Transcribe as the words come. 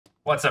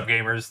What's up,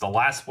 gamers? The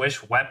Last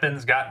Wish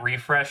weapons got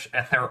refreshed,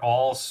 and they're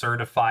all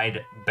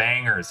certified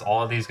bangers.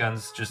 All of these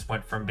guns just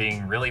went from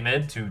being really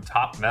mid to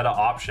top meta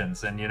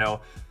options. And,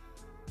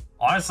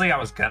 honestly, I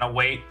was gonna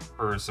wait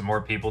for some more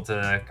people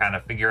to kind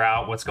of figure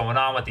out what's going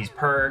on with these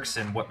perks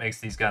and what makes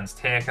these guns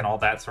tick and all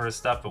that sort of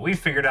stuff. But we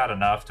figured out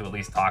enough to at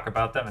least talk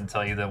about them and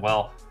tell you that,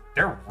 well,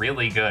 they're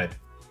really good.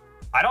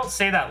 I don't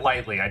say that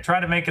lightly. I try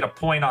to make it a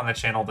point on the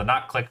channel to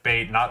not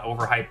clickbait, not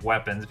overhype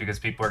weapons, because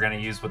people are going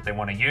to use what they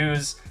want to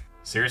use.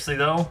 Seriously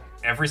though,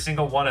 every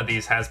single one of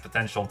these has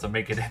potential to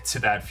make it into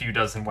that few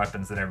dozen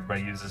weapons that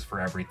everybody uses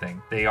for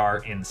everything. They are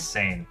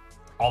insane.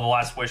 All the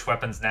Last Wish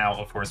weapons now,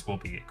 of course, will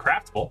be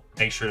craftable.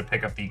 Make sure to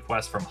pick up the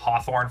quest from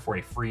Hawthorne for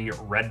a free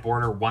red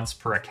border once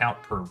per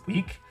account per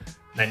week.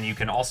 Then you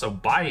can also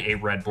buy a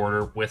red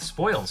border with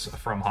spoils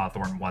from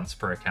Hawthorne once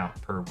per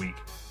account per week.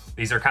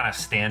 These are kind of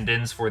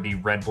stand-ins for the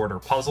red border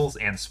puzzles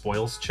and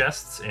spoils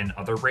chests in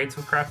other raids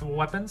with craftable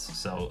weapons,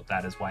 so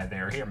that is why they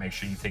are here. Make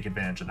sure you take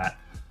advantage of that.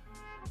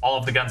 All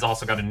of the guns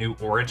also got a new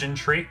origin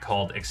trait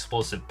called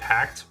Explosive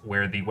Pact,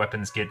 where the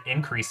weapons get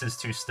increases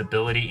to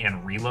stability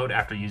and reload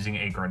after using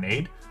a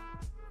grenade.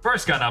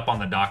 First gun up on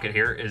the docket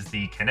here is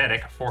the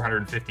Kinetic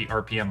 450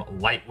 RPM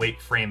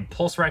lightweight frame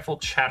pulse rifle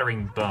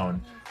Chattering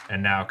Bone.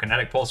 And now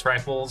kinetic pulse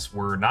rifles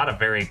were not a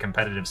very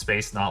competitive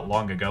space not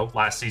long ago.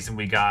 Last season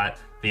we got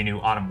the new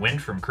Autumn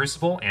Wind from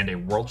Crucible and a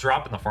world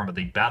drop in the form of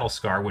the Battle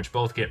Scar, which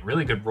both get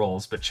really good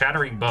rolls, but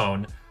Chattering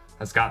Bone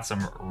has got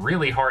some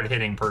really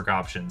hard-hitting perk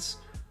options.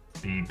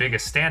 The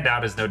biggest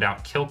standout is no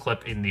doubt Kill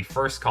Clip in the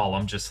first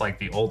column, just like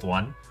the old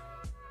one,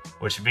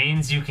 which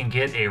means you can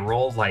get a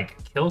roll like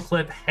Kill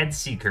Clip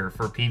Headseeker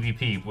for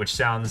PvP, which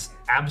sounds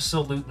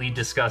absolutely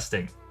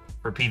disgusting.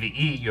 For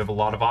PvE, you have a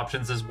lot of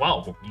options as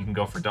well. You can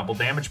go for double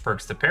damage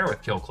perks to pair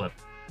with Kill Clip.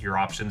 Your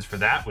options for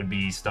that would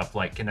be stuff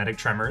like Kinetic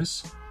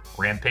Tremors,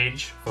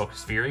 Rampage,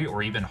 Focus Fury,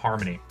 or even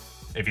Harmony.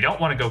 If you don't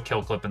want to go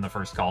Kill Clip in the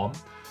first column,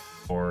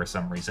 for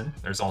some reason,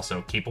 there's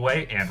also Keep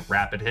Away and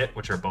Rapid Hit,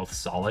 which are both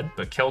solid,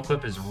 but Kill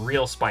Clip is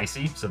real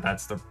spicy, so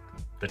that's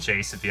the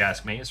chase, if you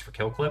ask me, is for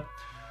Kill Clip.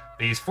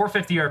 These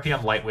 450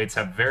 RPM lightweights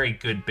have very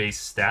good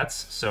base stats,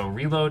 so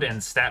reload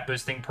and stat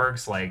boosting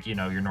perks like,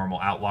 your normal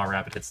Outlaw,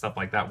 Rapid Hit, stuff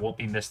like that won't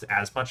be missed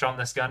as much on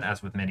this gun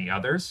as with many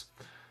others.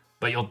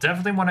 But you'll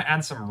definitely want to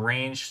add some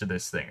range to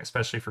this thing,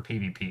 especially for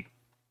PvP.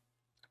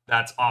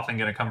 That's often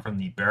going to come from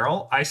the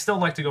barrel. I still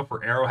like to go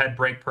for Arrowhead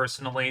Break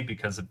personally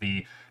because of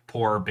the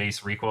poor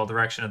base recoil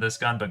direction of this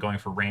gun, but going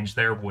for range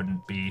there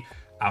wouldn't be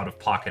out of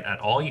pocket at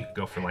all. You could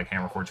go for like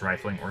Hammerforge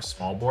Rifling or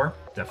Small Bore.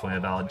 Definitely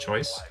a valid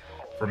choice.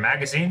 For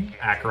magazine,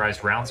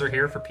 accurized rounds are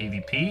here for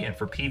PvP, and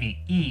for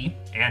PvE,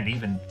 and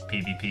even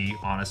PvP,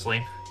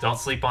 honestly, don't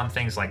sleep on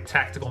things like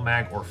Tactical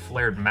Mag or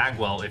Flared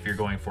Magwell if you're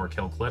going for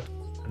Kill Clip,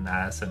 in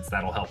that sense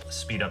that'll help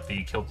speed up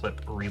the Kill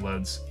Clip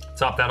reloads.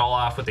 Top that all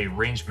off with a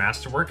ranged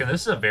masterwork, and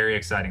this is a very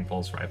exciting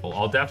pulse rifle.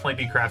 I'll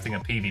definitely be crafting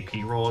a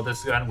PvP roll of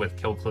this gun with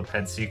Kill Clip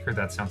Headseeker.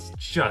 That sounds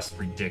just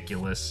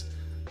ridiculous.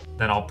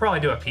 Then I'll probably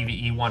do a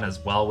PvE one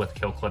as well with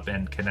Kill Clip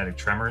and Kinetic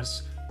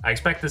Tremors. I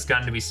expect this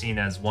gun to be seen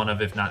as one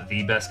of, if not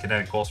the best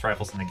kinetic pulse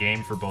rifles in the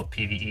game for both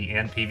PvE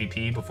and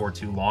PvP before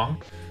too long.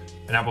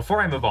 And now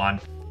before I move on,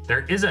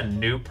 there is a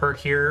new perk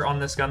here on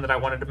this gun that I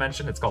wanted to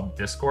mention. It's called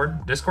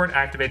Discord. Discord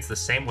activates the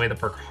same way the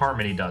perk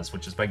Harmony does,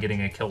 which is by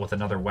getting a kill with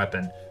another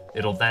weapon.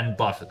 It'll then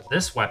buff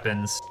this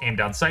weapon's aim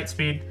down sight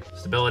speed,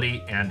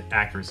 stability, and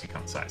accuracy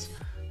count size.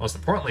 Most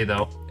importantly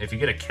though, if you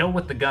get a kill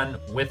with the gun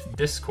with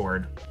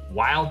Discord,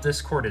 while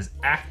Discord is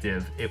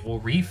active, it will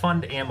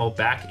refund ammo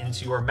back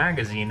into your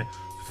magazine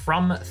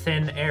from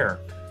thin air.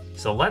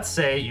 So let's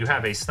say you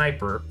have a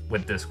sniper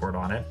with Discord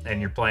on it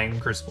and you're playing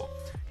Crucible.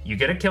 You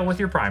get a kill with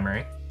your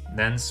primary,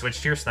 then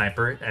switch to your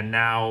sniper, and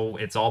now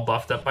it's all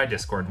buffed up by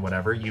Discord and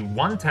whatever. You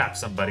one-tap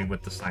somebody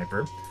with the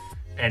sniper,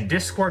 and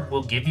Discord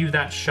will give you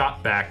that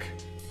shot back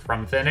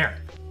from thin air.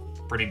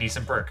 Pretty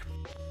decent perk.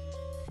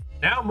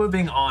 Now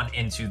moving on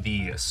into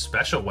the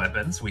special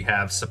weapons, we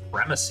have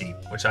Supremacy,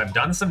 which I've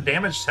done some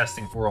damage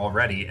testing for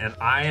already, and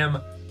I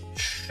am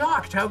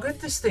shocked how good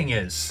this thing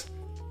is.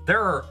 There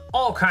are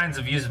all kinds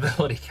of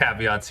usability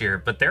caveats here,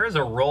 but there is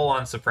a roll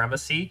on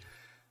Supremacy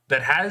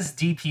that has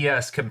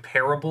DPS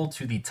comparable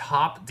to the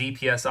top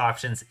DPS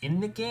options in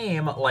the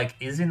game, like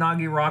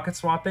Izanagi rocket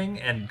swapping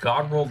and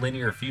Godroll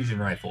linear fusion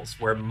rifles,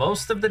 where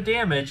most of the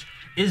damage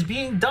is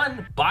being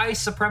done by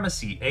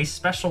Supremacy, a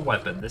special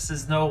weapon. This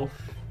is no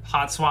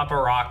hot swap a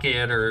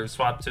rocket or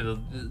swap to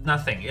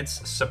nothing.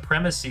 It's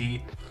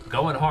Supremacy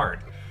going hard.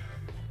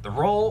 The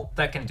roll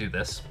that can do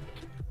this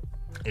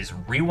is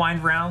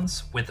Rewind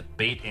rounds with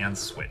bait and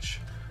switch.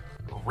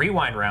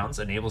 Rewind rounds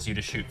enables you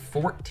to shoot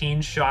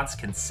 14 shots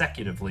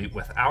consecutively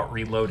without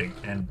reloading,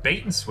 and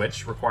bait and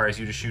switch requires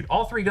you to shoot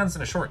all 3 guns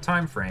in a short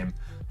time frame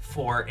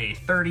for a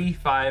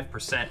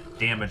 35%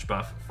 damage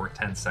buff for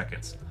 10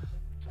 seconds.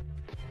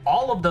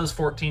 All of those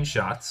 14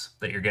 shots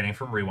that you're getting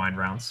from rewind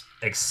rounds,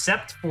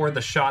 except for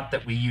the shot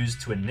that we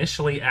used to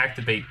initially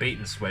activate bait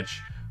and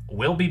switch,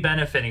 will be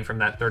benefiting from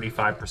that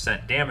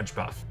 35% damage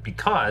buff,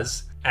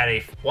 because at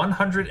a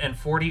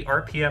 140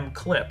 RPM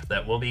clip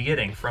that we'll be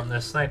getting from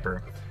this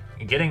sniper,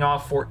 getting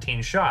off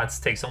 14 shots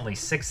takes only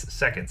 6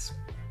 seconds.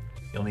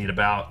 You'll need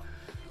about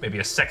maybe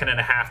a second and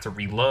a half to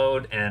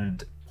reload,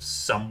 and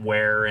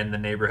somewhere in the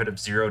neighborhood of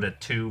 0 to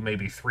 2,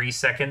 maybe 3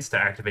 seconds to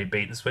activate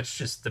bait and switch,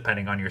 just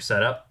depending on your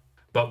setup.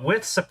 But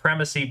with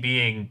Supremacy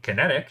being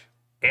kinetic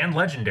and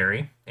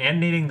legendary and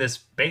needing this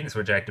bait and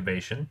switch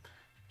activation,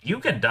 you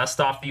can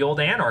dust off the old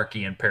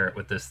Anarchy and pair it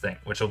with this thing,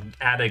 which will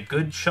add a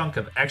good chunk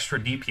of extra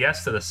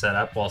DPS to the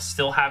setup while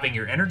still having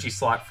your energy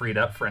slot freed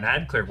up for an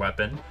ad clear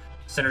weapon,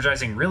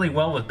 synergizing really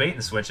well with bait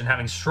and switch and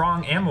having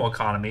strong ammo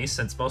economy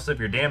since most of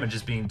your damage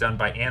is being done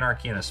by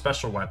Anarchy and a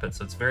special weapon,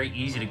 so it's very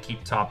easy to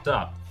keep topped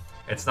up.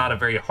 It's not a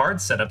very hard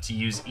setup to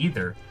use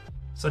either.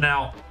 So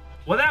now,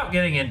 without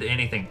getting into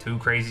anything too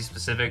crazy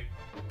specific,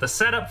 the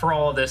setup for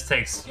all of this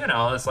takes, you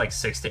know, it's like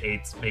 6 to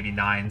 8, maybe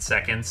 9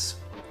 seconds.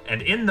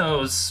 And in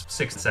those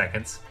 6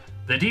 seconds,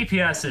 the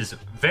DPS is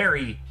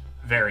very,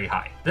 very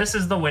high. This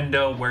is the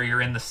window where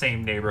you're in the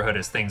same neighborhood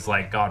as things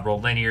like God Roll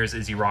Linears,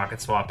 Izzy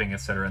Rocket Swapping,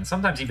 etc., and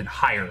sometimes even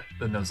higher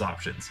than those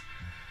options.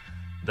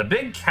 The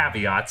big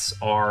caveats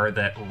are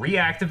that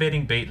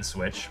reactivating bait and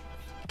switch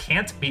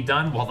can't be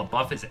done while the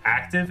buff is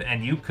active,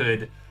 and you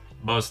could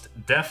most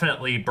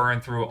definitely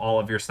burn through all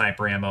of your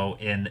sniper ammo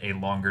in a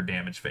longer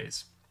damage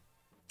phase.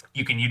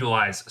 You can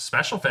utilize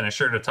Special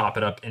Finisher to top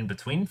it up in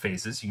between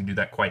phases. You can do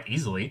that quite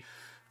easily.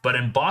 But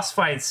in boss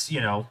fights, you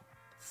know,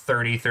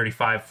 30,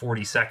 35,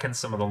 40 seconds,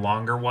 some of the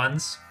longer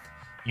ones,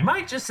 you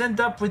might just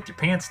end up with your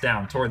pants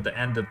down toward the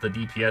end of the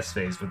DPS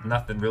phase with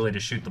nothing really to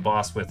shoot the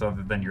boss with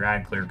other than your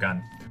ad clear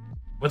gun.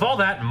 With all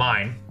that in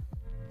mind,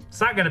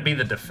 it's not going to be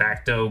the de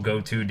facto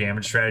go-to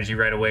damage strategy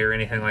right away or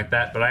anything like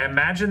that, but I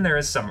imagine there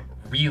is some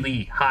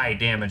really high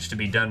damage to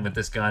be done with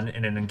this gun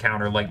in an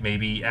encounter like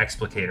maybe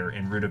Explicator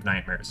in Root of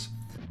Nightmares.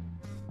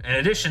 In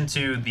addition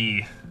to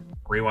the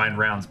rewind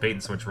rounds bait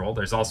and switch roll,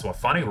 there's also a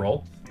funny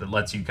roll that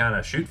lets you kind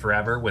of shoot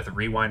forever with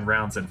rewind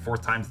rounds and 4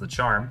 times the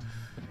charm.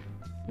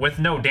 With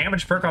no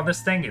damage perk on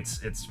this thing,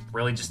 it's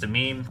really just a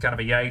meme, kind of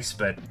a yikes,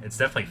 but it's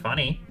definitely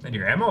funny, and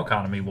your ammo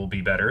economy will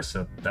be better,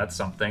 so that's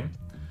something.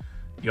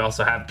 You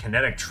also have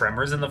kinetic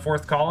tremors in the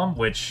 4th column,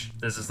 which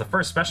this is the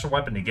first special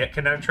weapon to get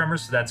kinetic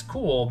tremors, so that's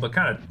cool, but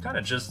kind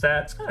of just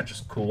that. It's kind of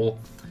just cool.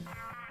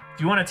 If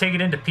you want to take it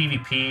into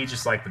PvP,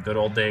 just like the good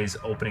old days,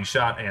 Opening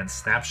Shot and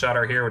Snapshot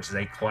are here, which is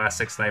a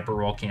classic sniper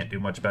roll. Can't do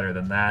much better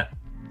than that.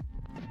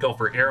 Go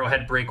for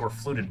Arrowhead Break or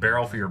Fluted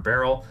Barrel for your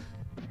barrel.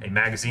 A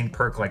magazine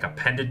perk like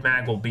Appended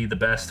Mag will be the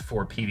best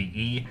for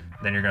PvE.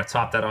 Then you're going to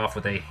top that off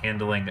with a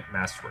Handling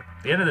Masterwork.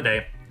 At the end of the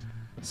day,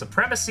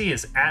 Supremacy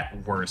is at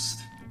worst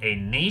a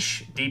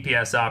niche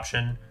DPS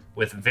option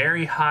with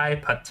very high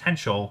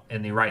potential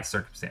in the right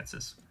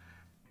circumstances.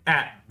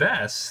 At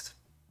best,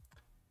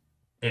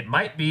 it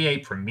might be a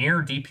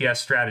premier DPS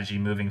strategy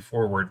moving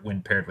forward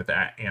when paired with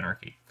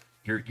Anarchy.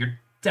 You're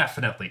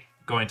definitely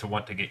going to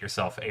want to get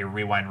yourself a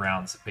rewind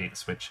rounds bait and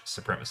switch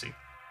Supremacy.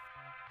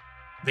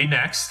 The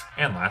next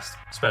and last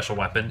special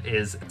weapon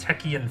is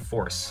Techeun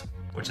Force,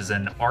 which is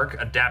an arc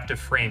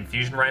adaptive frame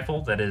fusion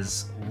rifle that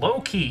is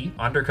low-key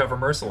undercover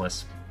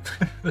merciless.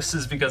 This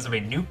is because of a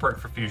new perk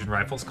for fusion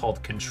rifles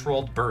called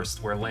Controlled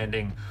Burst, where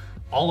landing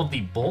all of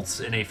the bolts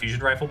in a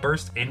fusion rifle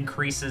burst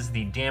increases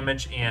the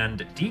damage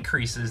and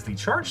decreases the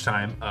charge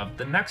time of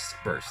the next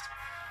burst.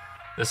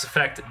 This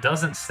effect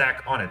doesn't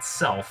stack on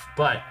itself,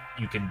 but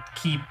you can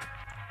keep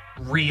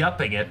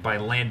re-upping it by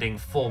landing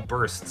full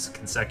bursts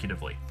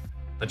consecutively.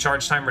 The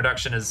charge time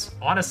reduction is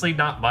honestly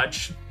not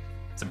much.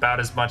 It's about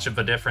as much of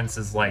a difference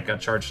as like a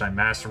charge time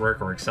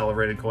masterwork or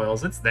accelerated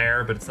coils. It's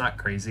there, but it's not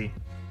crazy.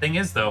 Thing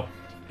is though,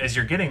 is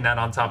you're getting that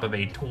on top of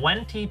a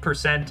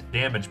 20%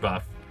 damage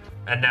buff.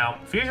 And now,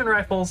 fusion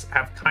rifles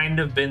have kind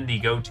of been the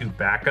go-to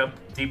backup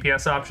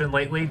DPS option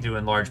lately, due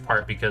in large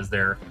part because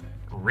they're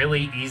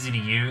really easy to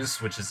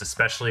use, which is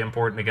especially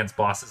important against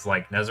bosses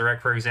like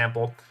Nezarec, for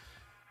example,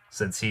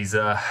 since he's,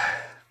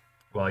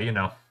 well, you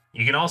know.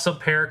 You can also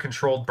pair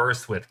Controlled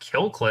Burst with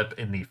Kill Clip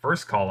in the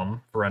 1st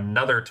column for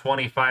another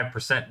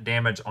 25%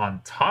 damage on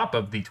top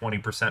of the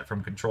 20%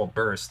 from Controlled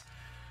Burst,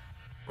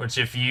 which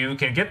if you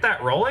can get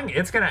that rolling,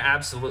 it's going to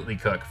absolutely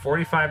cook.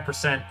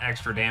 45%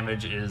 extra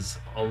damage is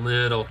a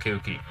little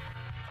kooky.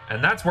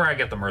 And that's where I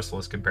get the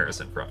Merciless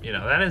comparison from. You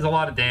know, that is a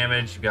lot of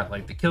damage. You've got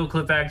like the Kill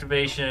Clip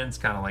activation. It's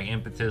kind of like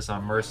Impetus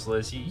on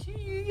Merciless. You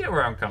get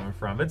where I'm coming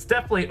from. It's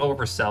definitely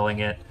overselling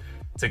it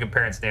to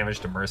compare its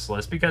damage to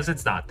Merciless because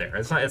it's not there.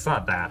 It's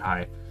not that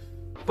high.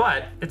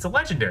 But it's a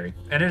legendary,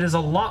 and it is a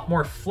lot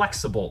more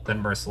flexible than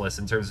Merciless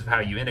in terms of how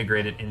you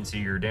integrate it into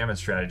your damage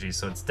strategy.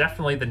 So it's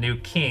definitely the new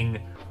king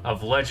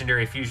of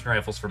legendary fusion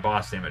rifles for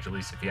boss damage, at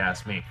least if you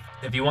ask me.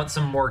 If you want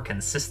some more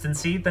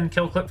consistency than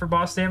Kill Clip for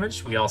boss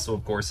damage, we also,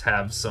 of course,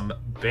 have some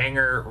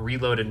banger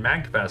reload and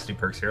mag capacity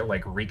perks here,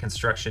 like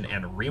Reconstruction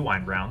and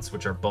Rewind rounds,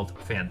 which are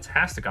both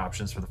fantastic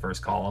options for the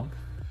 1st column.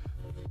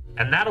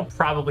 And that'll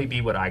probably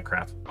be what I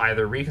craft,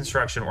 either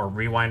Reconstruction or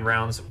Rewind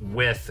rounds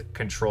with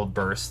Controlled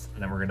Burst.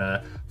 And then we're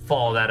gonna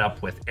follow that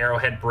up with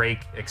Arrowhead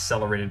Break,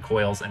 Accelerated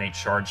Coils, and a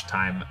Charge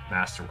Time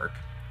Masterwork.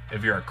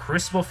 If you're a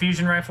Crucible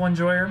Fusion Rifle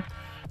enjoyer,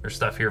 there's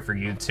stuff here for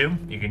you too.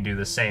 You can do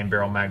the same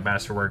Barrel Mag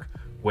Masterwork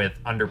with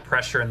Under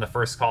Pressure in the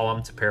first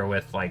column to pair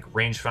with like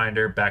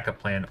Rangefinder, Backup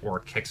Plan, or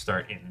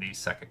Kickstart in the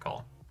second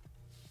column.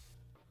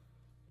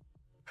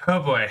 Oh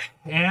boy.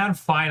 And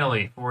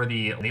finally, for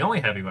the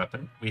only heavy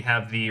weapon, we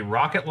have the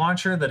rocket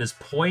launcher that is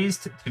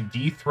poised to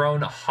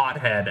dethrone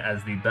Hothead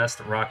as the best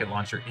rocket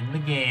launcher in the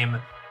game,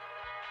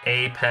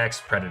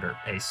 Apex Predator,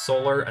 a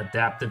solar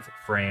adaptive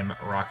frame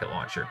rocket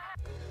launcher.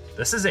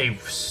 This is a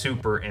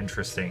super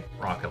interesting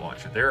rocket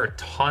launcher. There are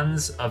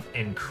tons of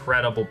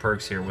incredible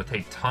perks here with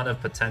a ton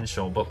of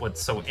potential, but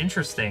what's so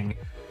interesting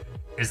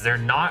is they're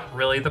not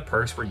really the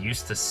perks we're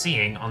used to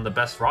seeing on the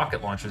best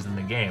rocket launchers in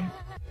the game.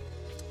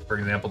 For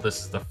example,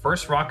 this is the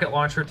first rocket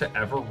launcher to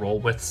ever roll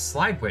with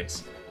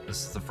Slideways.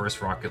 This is the first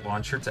rocket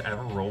launcher to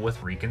ever roll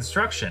with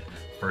Reconstruction.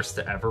 First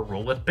to ever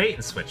roll with Bait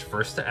and Switch.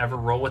 First to ever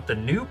roll with the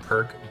new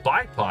perk,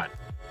 Bipod,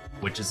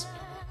 which is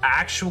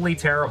actually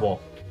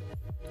terrible.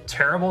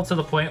 Terrible to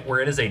the point where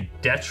it is a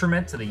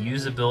detriment to the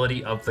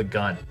usability of the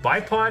gun.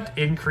 Bipod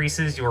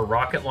increases your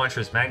rocket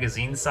launcher's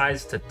magazine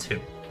size to 2.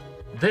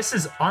 This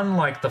is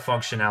unlike the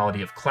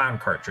functionality of Clown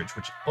Cartridge,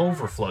 which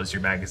overflows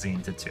your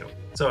magazine to 2.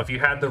 So if you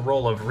had the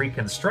roll of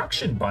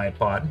Reconstruction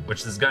Bipod,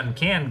 which this gun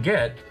can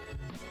get,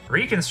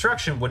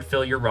 Reconstruction would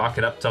fill your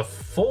rocket up to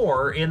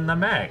 4 in the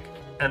mag.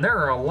 And there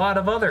are a lot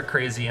of other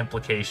crazy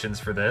implications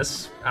for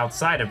this,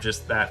 outside of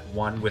just that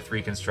one with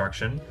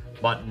Reconstruction,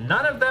 but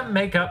none of them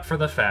make up for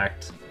the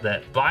fact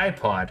that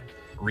Bipod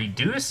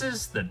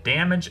reduces the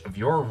damage of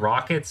your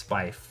rockets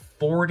by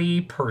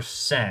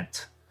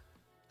 40%.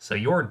 So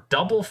your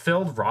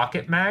double-filled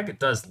rocket mag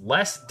does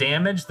less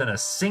damage than a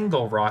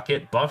single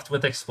rocket buffed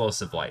with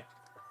explosive light.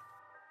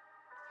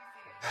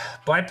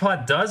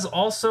 Bipod does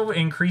also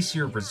increase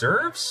your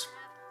reserves,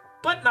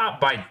 but not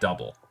by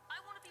double.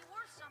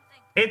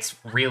 It's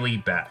really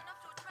bad.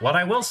 What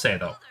I will say,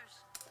 though,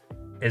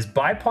 is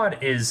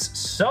Bipod is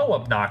so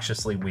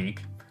obnoxiously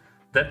weak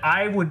that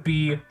I would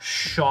be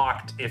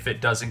shocked if it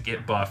doesn't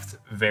get buffed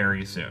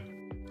very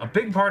soon. A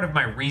big part of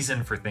my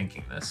reason for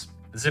thinking this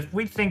is if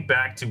we think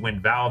back to when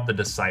Vow of the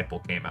Disciple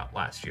came out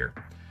last year.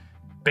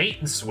 Bait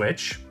and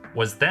Switch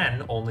was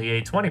then only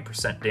a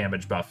 20%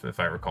 damage buff, if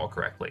I recall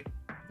correctly.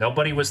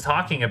 Nobody was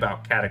talking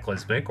about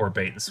Cataclysmic or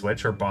Bait and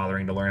Switch or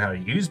bothering to learn how to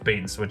use Bait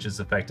and Switch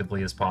as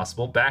effectively as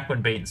possible back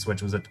when Bait and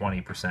Switch was a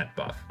 20%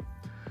 buff.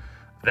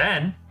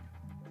 Then,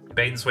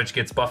 Bait and Switch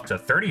gets buffed to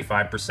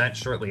 35%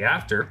 shortly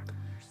after,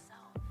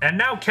 and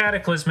now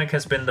Cataclysmic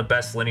has been the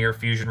best linear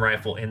fusion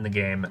rifle in the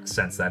game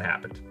since that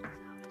happened.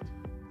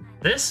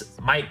 This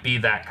might be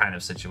that kind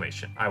of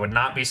situation. I would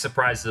not be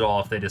surprised at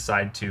all if they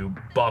decide to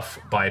buff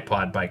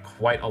Bipod by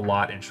quite a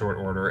lot in short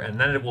order, and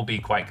then it will be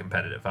quite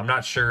competitive. I'm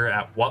not sure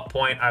at what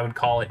point I would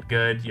call it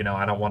good. You know,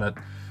 I don't want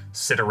to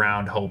sit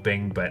around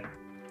hoping, but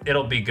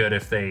it'll be good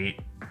if they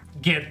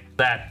get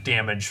that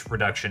damage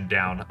reduction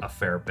down a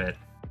fair bit.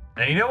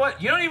 And you know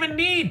what? You don't even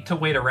need to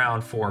wait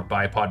around for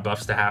Bipod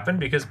buffs to happen,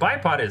 because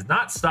Bipod is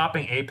not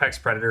stopping Apex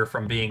Predator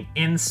from being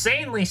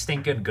insanely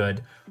stinking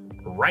good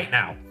right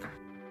now.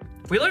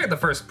 If we look at the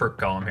first perk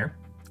column here,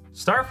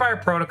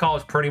 Starfire Protocol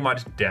is pretty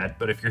much dead,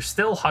 but if you're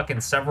still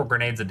hucking several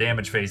grenades a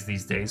damage phase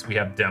these days, we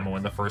have Demo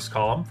in the first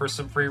column for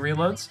some free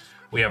reloads.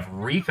 We have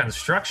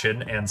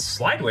Reconstruction and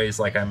Slideways,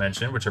 like I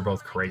mentioned, which are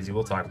both crazy.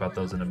 We'll talk about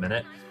those in a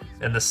minute.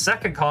 In the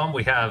second column,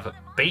 we have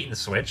Bait and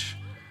Switch,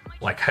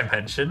 like I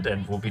mentioned,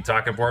 and we'll be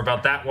talking more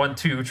about that one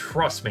too,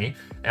 trust me.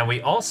 And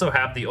we also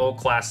have the old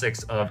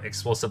classics of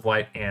Explosive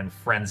Light and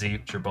Frenzy,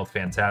 which are both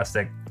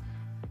fantastic.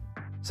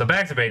 So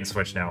back to Bait and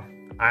Switch now.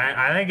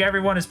 I think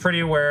everyone is pretty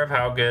aware of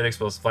how good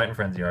Explosive Light and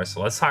Frenzy are,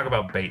 so let's talk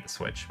about Bait and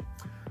Switch.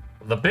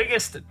 The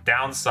biggest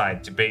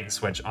downside to Bait and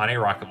Switch on a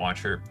rocket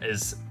launcher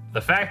is the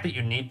fact that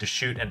you need to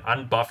shoot an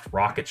unbuffed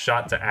rocket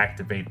shot to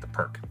activate the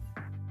perk.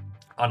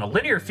 On a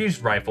linear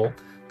fused rifle,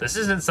 this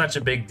isn't such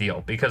a big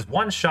deal because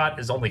one shot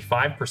is only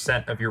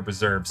 5% of your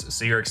reserves,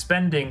 so you're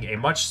expending a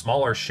much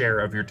smaller share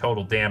of your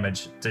total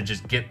damage to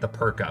just get the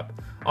perk up.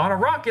 On a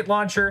rocket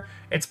launcher,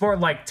 it's more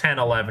like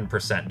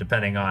 10-11%,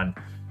 depending on,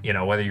 you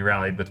know, whether you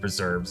rallied with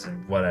reserves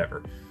and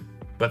whatever.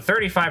 But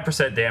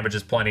 35% damage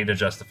is plenty to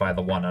justify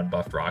the one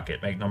unbuffed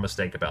rocket. Make no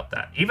mistake about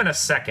that. Even a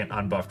second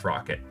unbuffed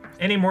rocket.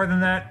 Any more than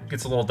that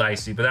gets a little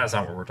dicey, but that's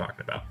not what we're talking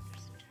about.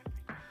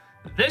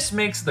 This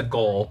makes the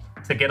goal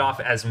to get off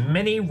as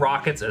many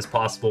rockets as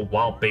possible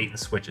while Bait and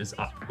Switch is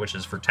up, which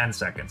is for 10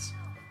 seconds.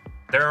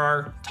 There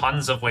are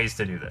tons of ways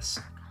to do this,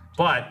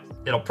 but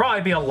it'll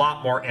probably be a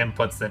lot more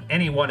inputs than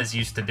anyone is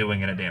used to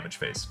doing in a damage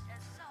phase.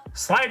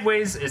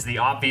 Slideways is the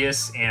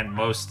obvious and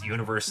most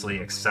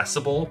universally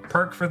accessible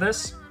perk for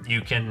this.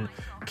 You can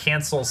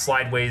cancel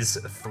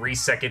Slideways'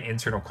 3-second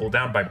internal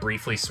cooldown by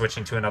briefly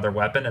switching to another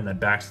weapon and then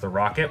back to the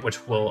rocket,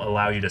 which will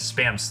allow you to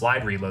spam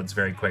slide reloads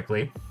very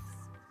quickly.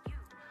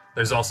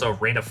 There's also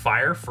Rain of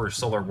Fire for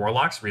Solar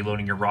Warlocks,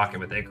 reloading your rocket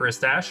with Icarus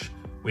Dash.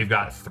 We've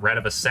got Threat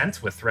of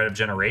Ascent with Threat of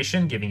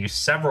Generation, giving you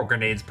several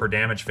grenades per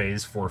damage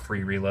phase for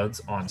free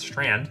reloads on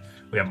Strand.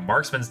 We have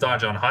Marksman's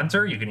Dodge on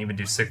Hunter. You can even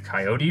do Sick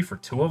Coyote for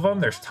 2 of them.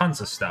 There's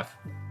tons of stuff.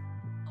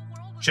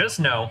 Just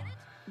know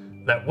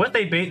that with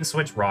a Bait and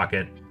Switch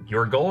rocket,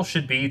 Your goal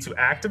should be to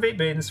activate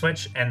bait and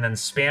switch and then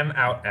spam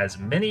out as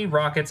many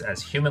rockets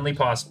as humanly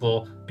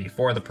possible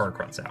before the perk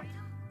runs out.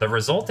 The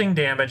resulting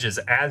damage is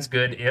as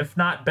good, if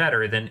not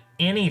better, than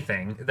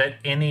anything that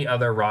any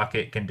other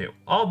rocket can do,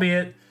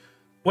 albeit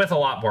with a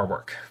lot more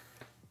work.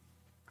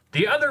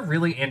 The other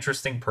really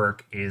interesting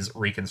perk is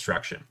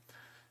Reconstruction.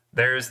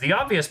 There's the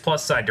obvious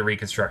plus side to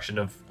Reconstruction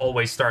of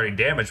always starting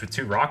damage with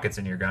 2 rockets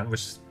in your gun,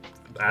 which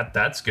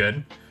that's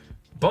good.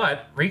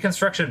 But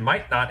Reconstruction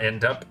might not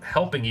end up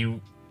helping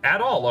you at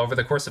all over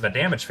the course of a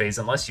damage phase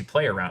unless you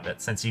play around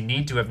it, since you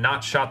need to have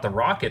not shot the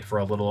rocket for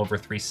a little over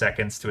 3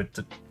 seconds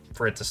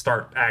for it to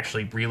start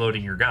actually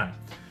reloading your gun.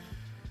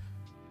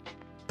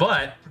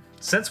 But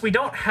since we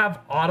don't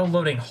have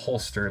auto-loading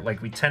holster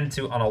like we tend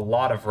to on a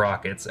lot of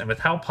rockets, and with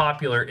how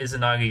popular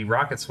Izanagi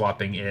rocket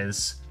swapping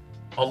is,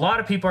 a lot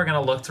of people are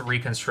going to look to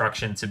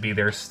Reconstruction to be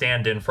their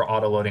stand-in for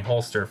auto-loading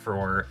holster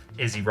for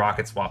Izzy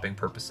rocket swapping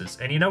purposes.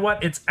 And you know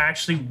what? It's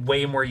actually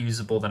way more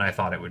usable than I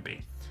thought it would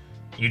be.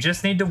 You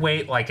just need to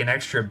wait like an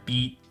extra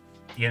beat,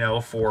 you know,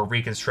 for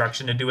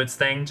Reconstruction to do its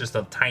thing, just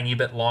a tiny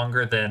bit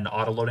longer than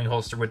auto-loading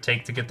holster would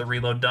take to get the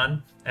reload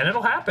done, and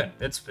it'll happen.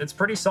 It's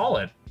pretty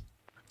solid.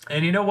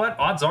 And you know what?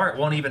 Odds are it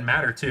won't even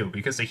matter too,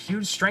 because a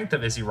huge strength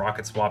of Izzy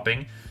rocket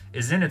swapping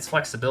is in its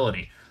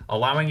flexibility,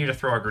 allowing you to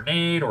throw a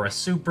grenade or a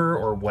super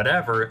or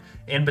whatever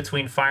in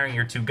between firing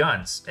your 2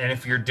 guns. And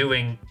if you're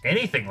doing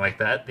anything like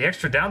that, the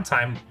extra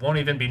downtime won't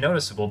even be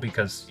noticeable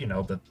because, you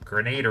know, the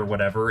grenade or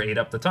whatever ate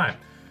up the time.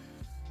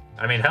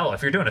 I mean, hell,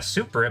 if you're doing a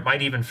super, it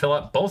might even fill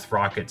up both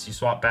rockets. You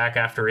swap back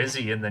after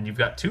Izzy and then you've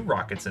got 2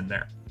 rockets in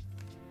there.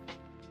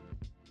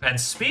 And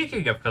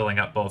speaking of filling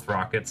up both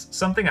rockets,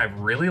 something I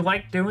really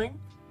like doing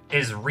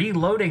is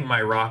reloading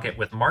my rocket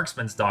with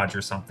Marksman's Dodge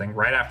or something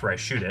right after I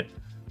shoot it,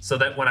 so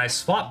that when I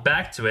swap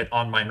back to it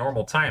on my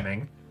normal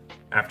timing,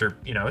 after,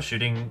 you know,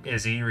 shooting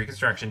Izzy,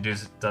 Reconstruction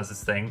does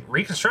its thing,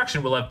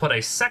 Reconstruction will have put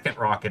a second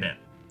rocket in.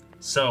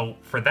 So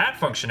for that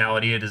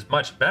functionality, it is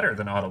much better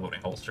than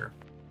auto-loading holster.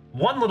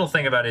 One little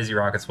thing about Izzy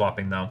rocket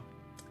swapping, though,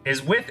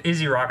 is with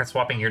Izzy rocket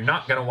swapping, you're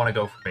not going to want to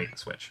go for bait and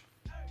switch.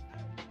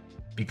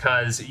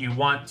 Because you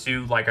want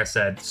to, like I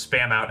said,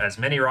 spam out as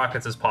many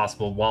rockets as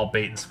possible while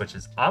bait and switch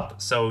is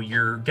up. So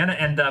you're going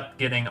to end up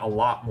getting a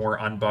lot more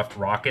unbuffed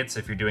rockets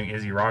if you're doing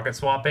Izzy rocket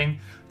swapping,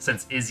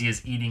 since Izzy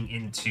is eating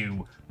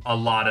into a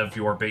lot of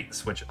your bait and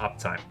switch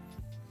uptime.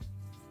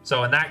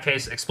 So in that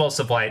case,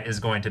 Explosive Light is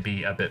going to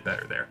be a bit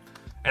better there.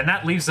 And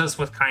that leaves us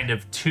with kind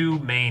of 2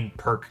 main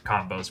perk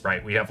combos,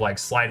 right? We have like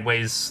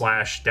Slideways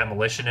 /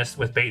 Demolitionist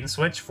with bait and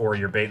switch for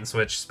your bait and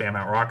switch spam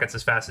out rockets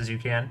as fast as you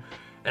can.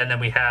 And then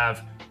we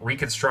have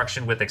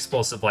Reconstruction with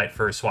Explosive Light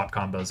for swap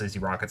combos, Izzy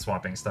rocket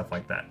swapping, stuff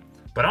like that.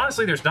 But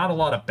honestly, there's not a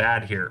lot of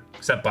bad here,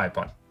 except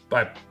Bipod.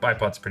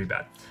 Bipod's pretty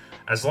bad.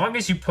 As long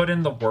as you put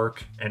in the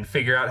work and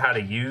figure out how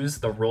to use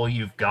the roll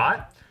you've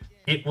got,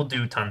 it will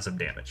do tons of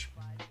damage.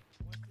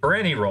 For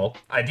any roll,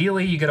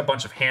 ideally you get a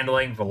bunch of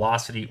handling,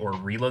 velocity, or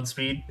reload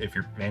speed if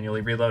you're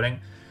manually reloading.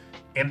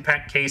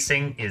 Impact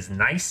casing is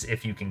nice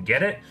if you can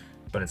get it,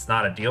 but it's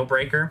not a deal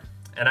breaker.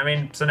 And I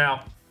mean, so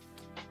now,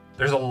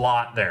 there's a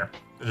lot there.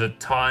 There's a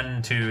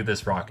ton to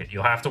this rocket.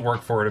 You'll have to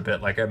work for it a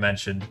bit, like I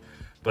mentioned.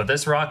 But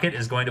this rocket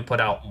is going to put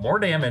out more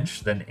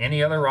damage than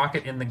any other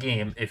rocket in the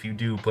game if you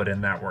do put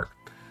in that work.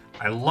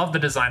 I love the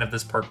design of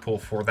this perk pool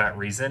for that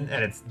reason,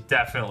 and it's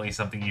definitely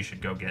something you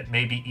should go get.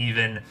 Maybe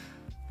even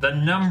the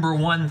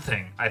 #1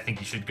 thing I think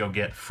you should go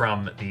get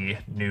from the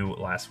new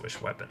Last Wish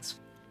weapons.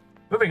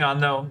 Moving on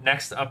though,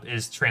 next up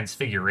is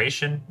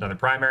Transfiguration, another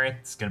primary.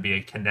 It's going to be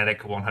a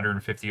kinetic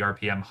 150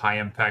 RPM high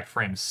impact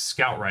frame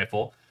scout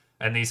rifle.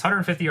 And these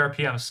 150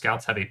 RPM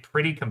scouts have a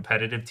pretty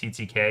competitive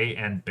TTK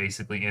and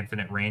basically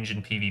infinite range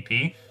in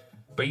PvP,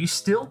 but you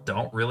still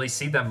don't really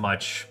see them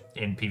much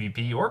in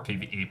PvP or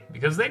PvE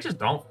because they just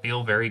don't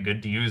feel very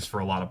good to use for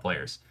a lot of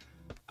players.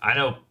 I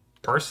know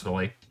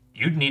personally,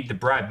 you'd need to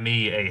bribe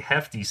me a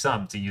hefty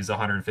sum to use a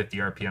 150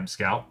 RPM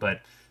scout,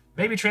 but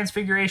maybe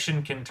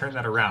Transfiguration can turn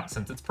that around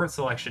since its perk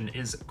selection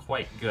is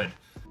quite good.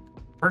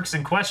 Perks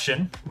in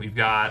question, we've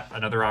got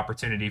another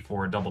opportunity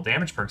for double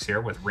damage perks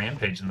here with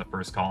Rampage in the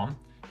first column.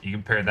 You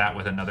can pair that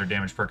with another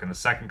damage perk in the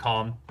second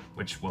column,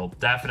 which will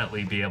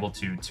definitely be able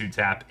to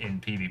 2-tap in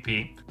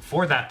PvP.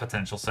 For that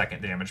potential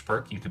second damage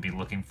perk, you could be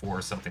looking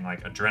for something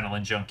like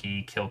Adrenaline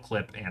Junkie, Kill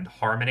Clip, and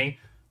Harmony.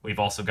 We've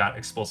also got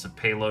Explosive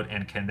Payload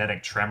and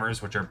Kinetic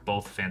Tremors, which are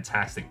both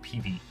fantastic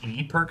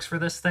PvE perks for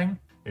this thing.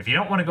 If you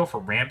don't want to go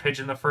for Rampage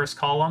in the first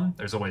column,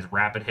 there's always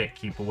Rapid Hit,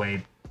 Keep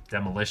Away,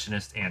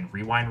 Demolitionist, and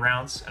Rewind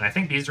rounds. And I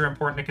think these are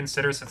important to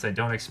consider since I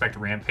don't expect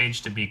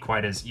Rampage to be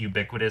quite as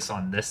ubiquitous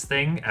on this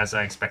thing as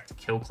I expect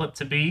Kill Clip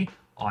to be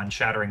on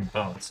Shattering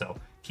Bone, so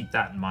keep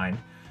that in mind.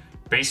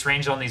 Base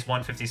range on these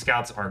 150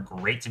 scouts are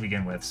great to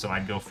begin with, so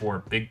I'd go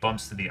for big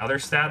bumps to the other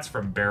stats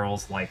from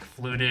barrels like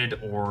Fluted,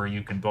 or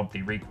you can bump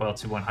the recoil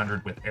to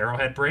 100 with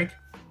Arrowhead Break.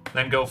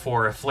 Then go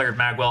for Flared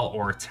Magwell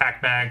or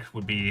Tac Mag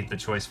would be the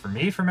choice for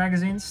me for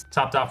magazines.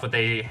 Topped off with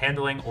a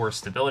Handling or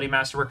Stability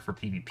Masterwork for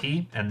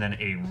PvP, and then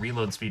a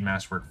Reload Speed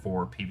Masterwork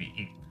for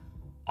PvE.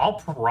 I'll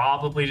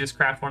probably just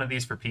craft one of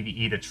these for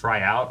PvE to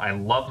try out. I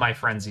love my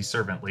Frenzy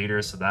Servant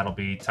Leaders, so that'll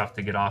be tough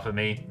to get off of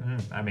me.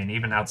 I mean,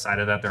 even outside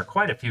of that, there are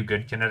quite a few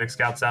good Kinetic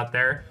Scouts out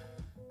there.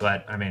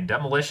 But, I mean,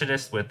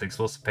 Demolitionist with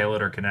Explosive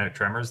Payload or Kinetic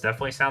Tremors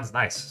definitely sounds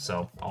nice,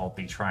 so I'll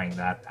be trying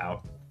that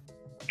out.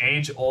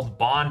 Age-Old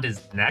Bond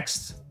is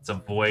next. It's a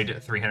Void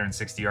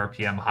 360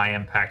 RPM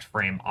high-impact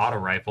frame auto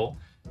rifle.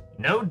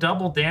 No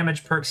double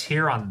damage perks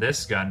here on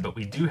this gun, but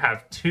we do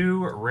have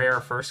 2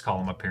 rare first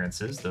column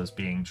appearances, those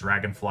being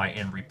Dragonfly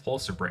and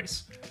Repulsor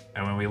Brace.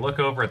 And when we look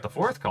over at the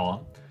 4th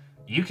column,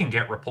 you can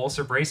get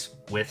Repulsor Brace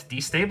with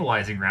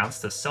destabilizing rounds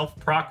to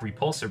self-proc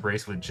Repulsor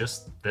Brace with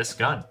just this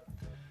gun.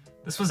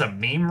 This was a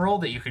meme roll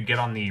that you could get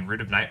on the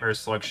Root of Nightmares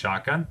Slug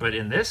Shotgun, but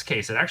in this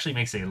case, it actually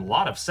makes a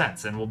lot of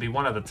sense and will be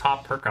one of the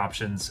top perk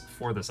options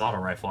for this auto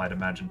rifle, I'd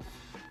imagine.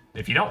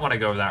 If you don't want to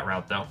go that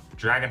route, though,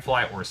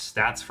 Dragonfly or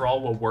Stats for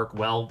All will work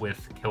well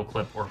with Kill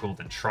Clip or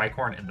Golden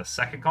Tricorn in the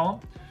 2nd column.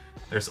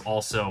 There's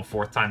also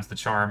 4th times the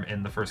Charm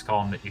in the 1st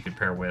column that you could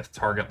pair with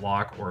Target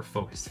Lock or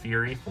Focused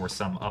Fury for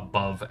some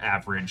above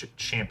average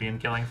champion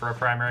killing for a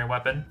primary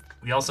weapon.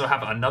 We also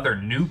have another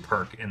new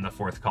perk in the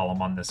 4th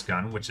column on this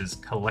gun, which is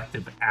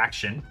Collective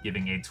Action,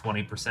 giving a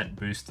 20%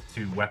 boost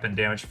to weapon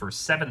damage for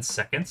 7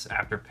 seconds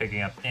after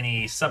picking up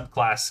any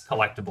subclass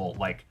collectible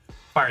like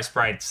Fire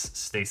Sprites,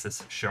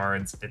 Stasis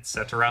Shards,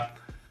 etc.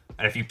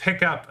 And if you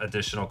pick up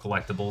additional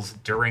collectibles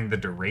during the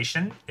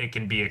duration, it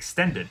can be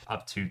extended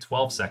up to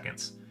 12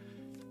 seconds.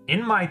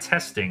 In my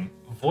testing,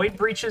 Void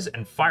Breaches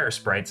and Fire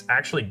Sprites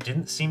actually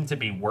didn't seem to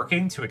be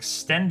working to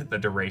extend the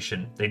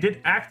duration. They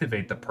did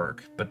activate the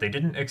perk, but they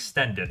didn't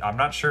extend it. I'm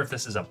not sure if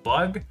this is a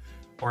bug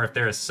or if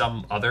there is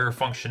some other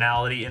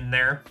functionality in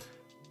there.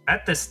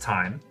 At this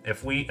time,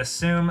 if we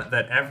assume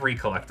that every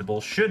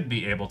collectible should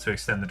be able to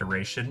extend the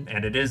duration,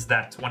 and it is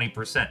that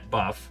 20%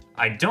 buff,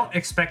 I don't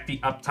expect the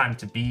uptime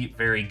to be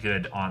very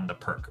good on the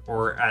perk,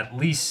 or at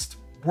least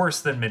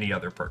worse than many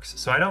other perks.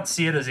 So I don't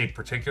see it as a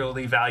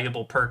particularly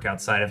valuable perk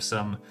outside of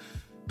some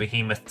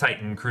Behemoth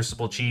Titan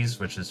Crucible cheese,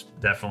 which is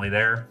definitely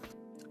there.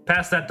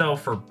 Past that though,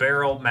 for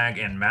barrel, mag,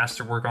 and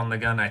masterwork on the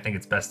gun, I think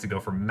it's best to go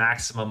for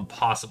maximum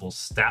possible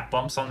stat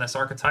bumps on this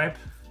archetype.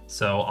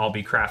 So I'll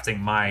be crafting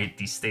my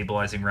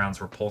Destabilizing Rounds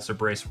Repulsor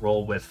Brace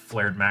roll with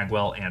Flared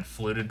Magwell and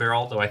Fluted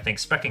Barrel, though I think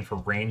specking for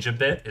range a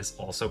bit is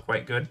also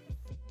quite good.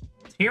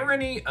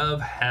 Tyranny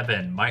of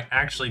Heaven might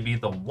actually be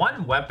the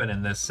one weapon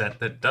in this set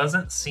that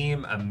doesn't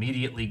seem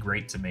immediately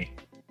great to me.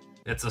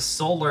 It's a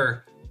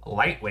solar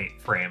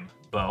lightweight frame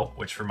bow,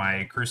 which for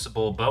my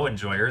Crucible bow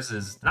enjoyers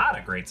is not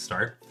a great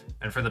start.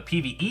 And for the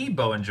PvE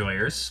bow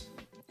enjoyers,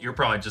 you're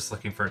probably just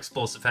looking for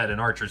Explosive Head and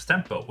Archer's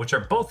Tempo, which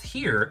are both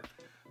here,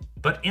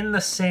 but in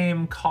the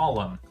same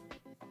column.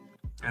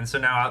 And so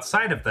now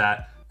outside of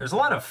that, there's a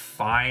lot of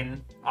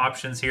fine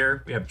options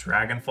here. We have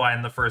Dragonfly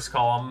in the 1st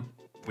column,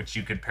 which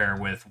you could pair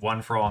with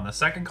 1 for All in the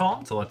 2nd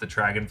column to let the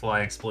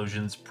Dragonfly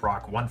explosions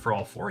proc 1 for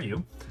All for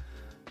you.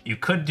 You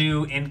could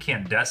do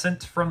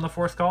Incandescent from the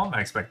 4th column.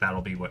 I expect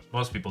that'll be what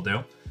most people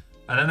do.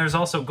 And then there's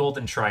also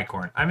Golden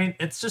Tricorn. I mean,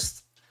 it's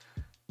just...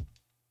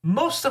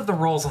 most of the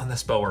rolls on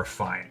this bow are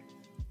fine.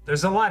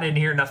 There's a lot in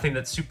here, nothing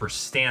that super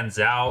stands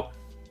out.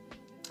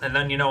 And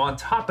then, you know, on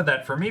top of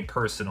that, for me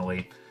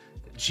personally,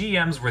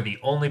 GMs were the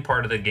only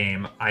part of the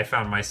game I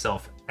found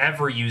myself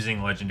ever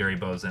using legendary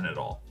bows in at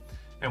all.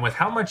 And with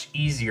how much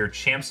easier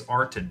champs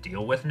are to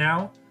deal with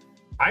now,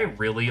 I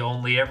really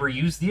only ever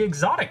use the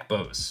exotic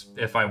bows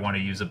if I want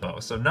to use a bow.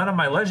 So none of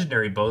my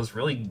legendary bows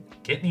really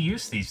get any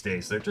use these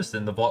days. They're just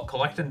in the vault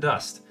collecting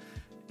dust.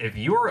 If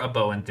you're a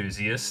bow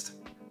enthusiast,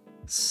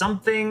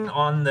 something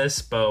on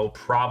this bow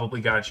probably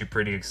got you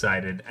pretty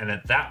excited. And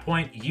at that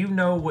point, you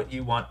know what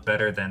you want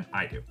better than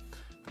I do.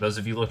 For those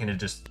of you looking to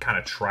just kind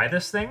of try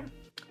this thing,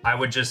 I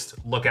would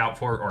just look out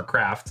for or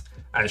craft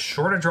as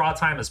short a draw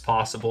time as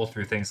possible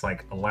through things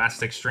like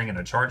Elastic String and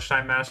a Charge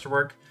Time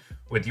Masterwork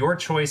with your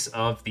choice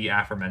of the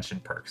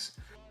aforementioned perks.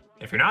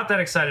 If you're not that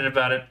excited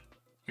about it,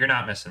 you're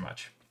not missing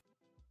much.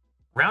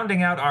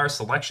 Rounding out our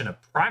selection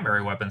of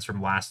primary weapons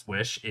from Last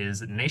Wish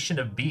is Nation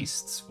of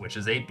Beasts, which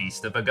is a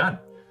beast of a gun.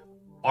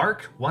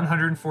 Arc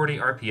 140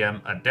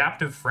 RPM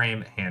adaptive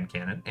frame hand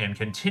cannon, and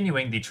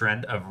continuing the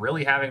trend of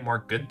really having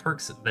more good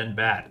perks than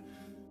bad.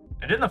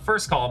 And in the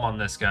 1st column on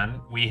this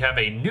gun, we have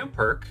a new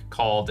perk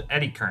called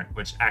Eddy Current,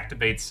 which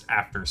activates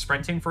after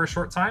sprinting for a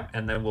short time,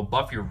 and then will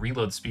buff your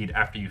reload speed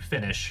after you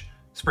finish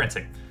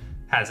sprinting.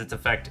 Has its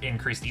effect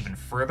increased even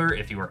further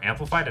if you are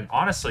amplified, and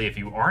honestly, if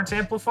you aren't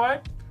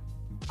amplified,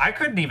 I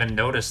couldn't even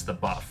notice the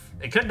buff.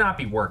 It could not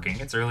be working.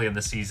 It's early in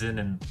the season,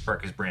 and the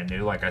perk is brand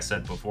new, like I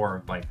said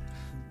before, like,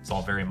 it's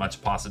all very much a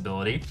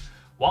possibility.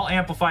 While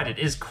amplified, it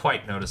is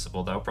quite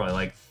noticeable, though, probably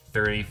like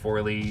 30,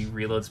 40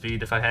 reload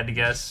speed if I had to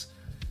guess.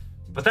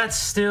 But that's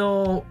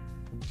still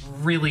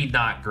really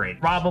not great.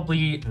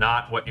 Probably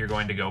not what you're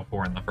going to go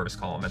for in the 1st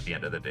column at the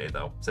end of the day,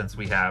 though, since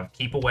we have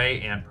Keep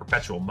Away and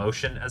Perpetual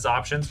Motion as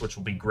options, which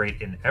will be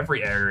great in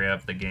every area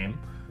of the game.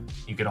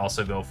 You could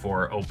also go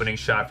for Opening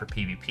Shot for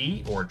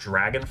PvP or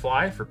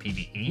Dragonfly for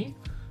PvE.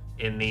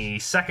 In the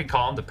second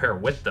column, to pair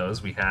with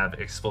those, we have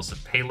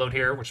explosive payload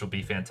here, which will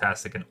be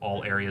fantastic in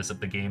all areas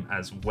of the game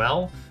as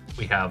well.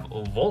 We have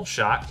volt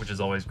shot, which is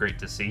always great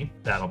to see.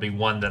 That'll be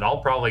one that I'll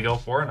probably go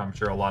for, and I'm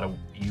sure a lot of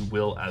you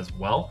will as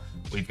well.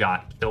 We've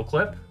got kill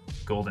clip,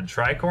 golden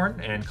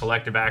tricorn, and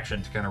collective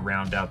action to kind of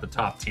round out the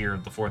top tier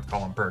of the fourth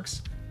column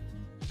perks.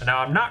 Now,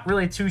 I'm not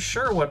really too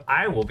sure what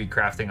I will be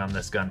crafting on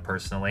this gun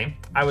personally.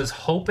 I was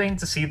hoping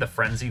to see the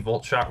frenzy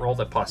volt shot roll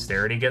that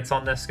posterity gets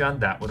on this gun.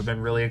 That would have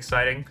been really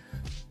exciting.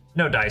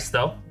 No dice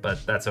though,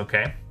 but that's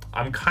okay.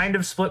 I'm kind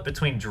of split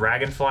between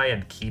Dragonfly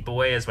and Keep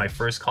Away as my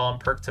first column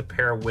perk to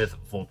pair with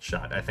Volt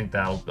Shot. I think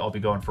that I'll be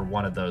going for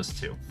one of those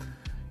two.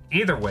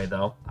 Either way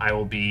though, I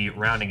will be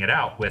rounding it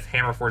out with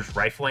Hammerforged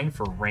Rifling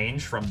for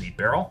range from the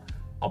barrel.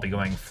 I'll be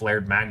going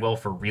Flared Magwell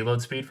for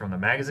reload speed from the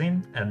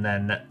magazine, and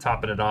then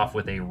topping it off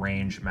with a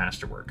range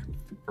Masterwork.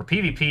 For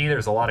PvP,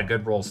 there's a lot of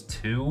good rolls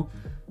too,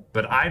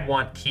 but I'd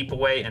want Keep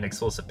Away and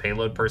Explosive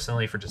Payload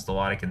personally for just a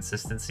lot of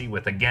consistency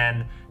with,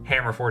 again,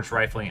 Hammerforged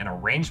Rifling and a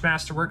range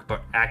Masterwork,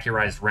 but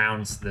accurized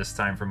rounds this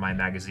time from my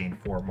magazine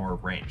for more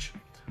range.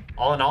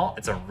 All in all,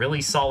 it's a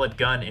really solid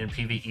gun in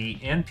PvE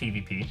and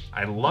PvP.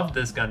 I loved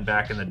this gun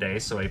back in the day,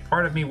 so a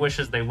part of me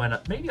wishes they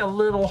went maybe a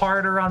little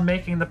harder on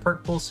making the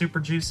perk pool super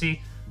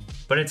juicy,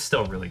 but it's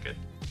still really good.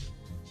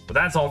 But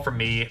that's all from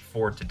me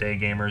for today,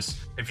 gamers.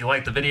 If you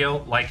liked the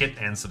video, like it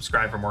and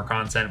subscribe for more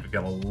content. We've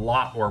got a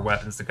lot more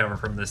weapons to cover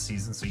from this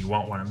season, so you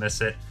won't want to miss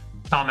it.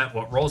 Comment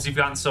what rolls you've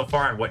gotten so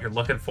far and what you're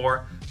looking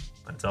for.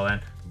 Until then,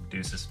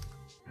 deuces.